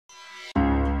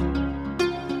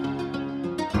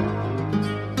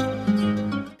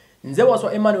nze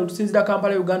waswa Emmanuel tusinzira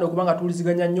Kampala Uganda okubanga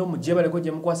tuliziganya nnyo mujebaleko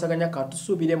gye mukwasaganya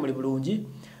katusubire muri bulungi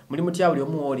muri mutya buli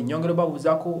omu oli nyongero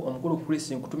babuzaako omukulu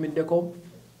Chris nkutumiddeko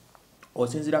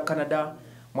osinzira Canada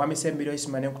mwami Sembiro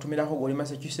Ismail nkutumirako goli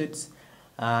Massachusetts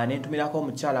ne ntumirako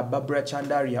omukyala Barbara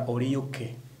Chandaria oli UK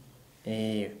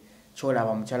chola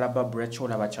mukyala Barbara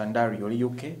chola ba Chandaria oli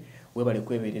UK webale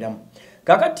kwebereramu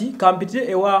kakati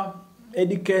kampitire ewa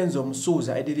Eddy Kenzo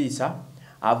musuuza Edirisa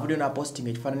avude na posting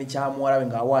ekifanani kya muwala we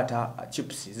nga awaata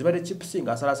chips zibade chips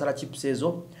nga salasala chips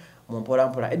ezo mumpola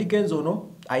mpola Eddy Kenzo no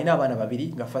aina abana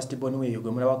babiri nga first born we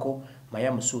yegwe mulabako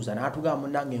maya musuuza na atuga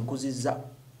munange nkuziza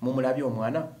mumulabye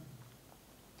omwana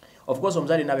of course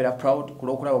omuzali nabera proud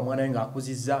kulokulaba omwana we nga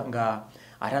akuziza nga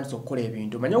atandise okukola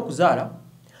ebintu manya okuzaala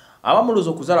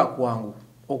abamuluzo okuzala kwangu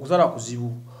okuzala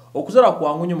kuzibu okuzala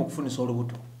kwangu nnyo mu kufunisa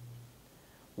olubuto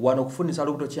wano kufunisa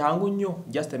olubuto kyangu nnyo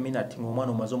just a minute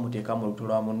ng'omwana omaze omuteeka mu lubuto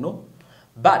lwa munno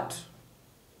but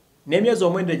n'emyezi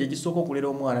omwenda gye gisooka okulera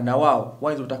omwana nawaawo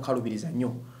wayinza obutakkalubiriza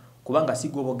nnyo kubanga si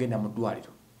gwe oba ogenda mu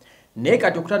ddwaliro naye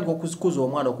kati okutandika okuzikuza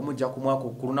omwana okumugja ku mwaka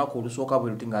ku lunaku olusooka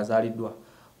bwe luti ng'azaaliddwa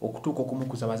okutuuka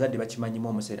okumukuza abazadde bakimanyimu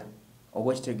omusera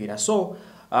oba ekitegeera so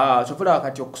kyofula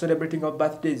kati okucelebrating of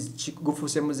birthdays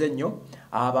kigufuuse muze nnyo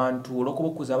abantu olw'okuba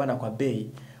okuza abaana kwa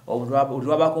bbeeyi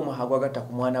olwabaako omuhago agatta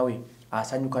ku mwana we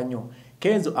asanyuka nnyo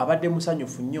Kenzo abadde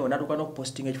musanyufu nnyo natuuka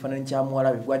n'okupostinga ekifaananyi kya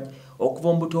muwala we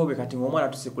okuva mu buto bwe kati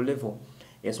ng'omwana tuse ku level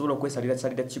esobola okwesalira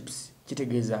chips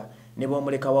kitegeeza ne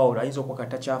bw'omuleka waawula ayinza okuba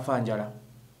kati takyafanjala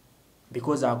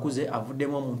because akuze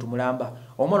avuddemu omuntu mulamba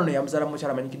omwana ono yamuzaala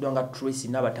mukyala amanyikiddwa nga Tracy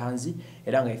n'abatanzi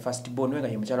era nga ye first born we nga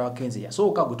ye mukyala wa Kenzo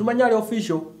yasooka gwe tumanya ali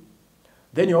official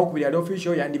then owokubiri ali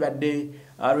official yandibadde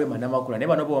Rema Namakula naye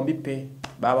bano bombi pe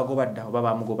babagobadde oba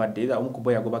bamugobadde era omu ku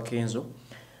bo yagoba Kenzo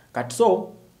kati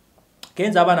so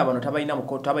Kenzo abaana bano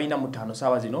tabayina mutaano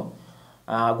saawa zino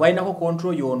gwalinako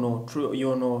control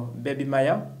yono baby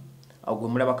Maya gwe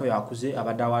mulabako yakuze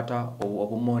abadde awaata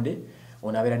obumonde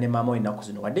onabeera ne maama we ennaku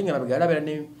zino wadde nga mabega alabeera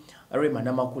ne Rema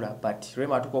Namakula but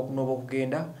Rema atuuka okunoba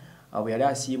okugenda bwe yali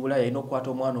asiibula yalina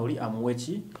okukwata omwana oli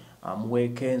amuwe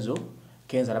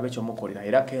Kenzo alabe ekyomukolera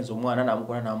era Kenzo omwana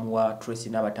n'amukola n'amuwa Tracy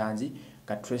n'abatanzi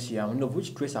ka Tracy yamunovu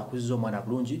Tracy akuziza omwana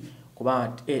bulungi kuba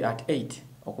at 8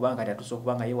 okubanga atuuse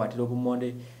okubanga yeewaatira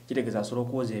obumonde kitegeeza asobola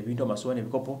okuwoza ebintu amasuwa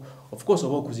n'ebikopo of course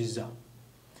oba okuziza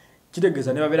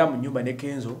kitegeeza ne babeera mu nnyumba ne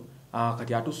Kenzo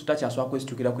kati atuuse takyasobola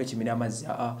kwesitukirako ekimira amazzi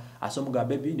asomuga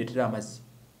baby ndetera amazzi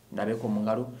ndabeeko mu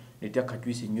ngalo ndetera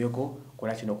kajuisi nyweko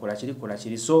kola kino kola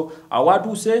kiri so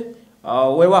awatuuse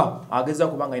wewa ageza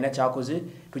kubanga ina kyakoze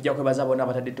tujja kwebaza bona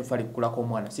abatadde tofali kukulako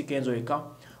omwana si Kenzo eka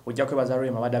ojja kwebaza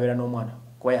Rema abadabeera n'omwana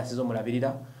kuba yasize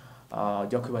omulabirira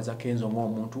ojja kwebaza Kenzo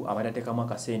ng'omuntu abadateekamu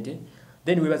akasente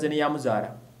then webaze ne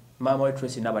yamuzaala maama we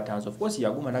Tracy n'abatanzi of course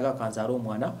yaguma nagakanzaala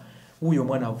omwana wuyo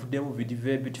omwana avuddemu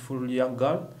very beautiful young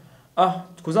girl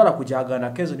kuzaala kujagana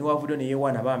Kenzo ni wavudde ne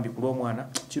yeewaana bambi ku lw'omwana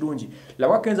kirungi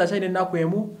laba Kenzo akyalina ennaku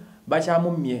emu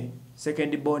bakyamummye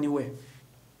second born we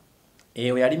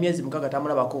yali myezi 6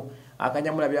 tamulabako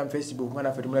akanyamulabira mu Facebook nga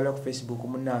naffe tumulabira ku Facebook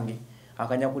munnange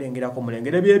akanyakulengerako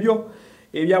mulengere byebyo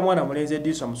ebya mwana mulenzi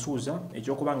Edisa musuuza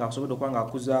ekyokubanga asobodde okubanga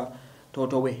akuza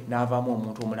toto we n'avaamu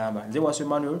omuntu omulamba nze waswa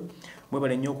Emmanuel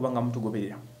mwebale nnyo okubanga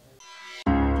mutugoberera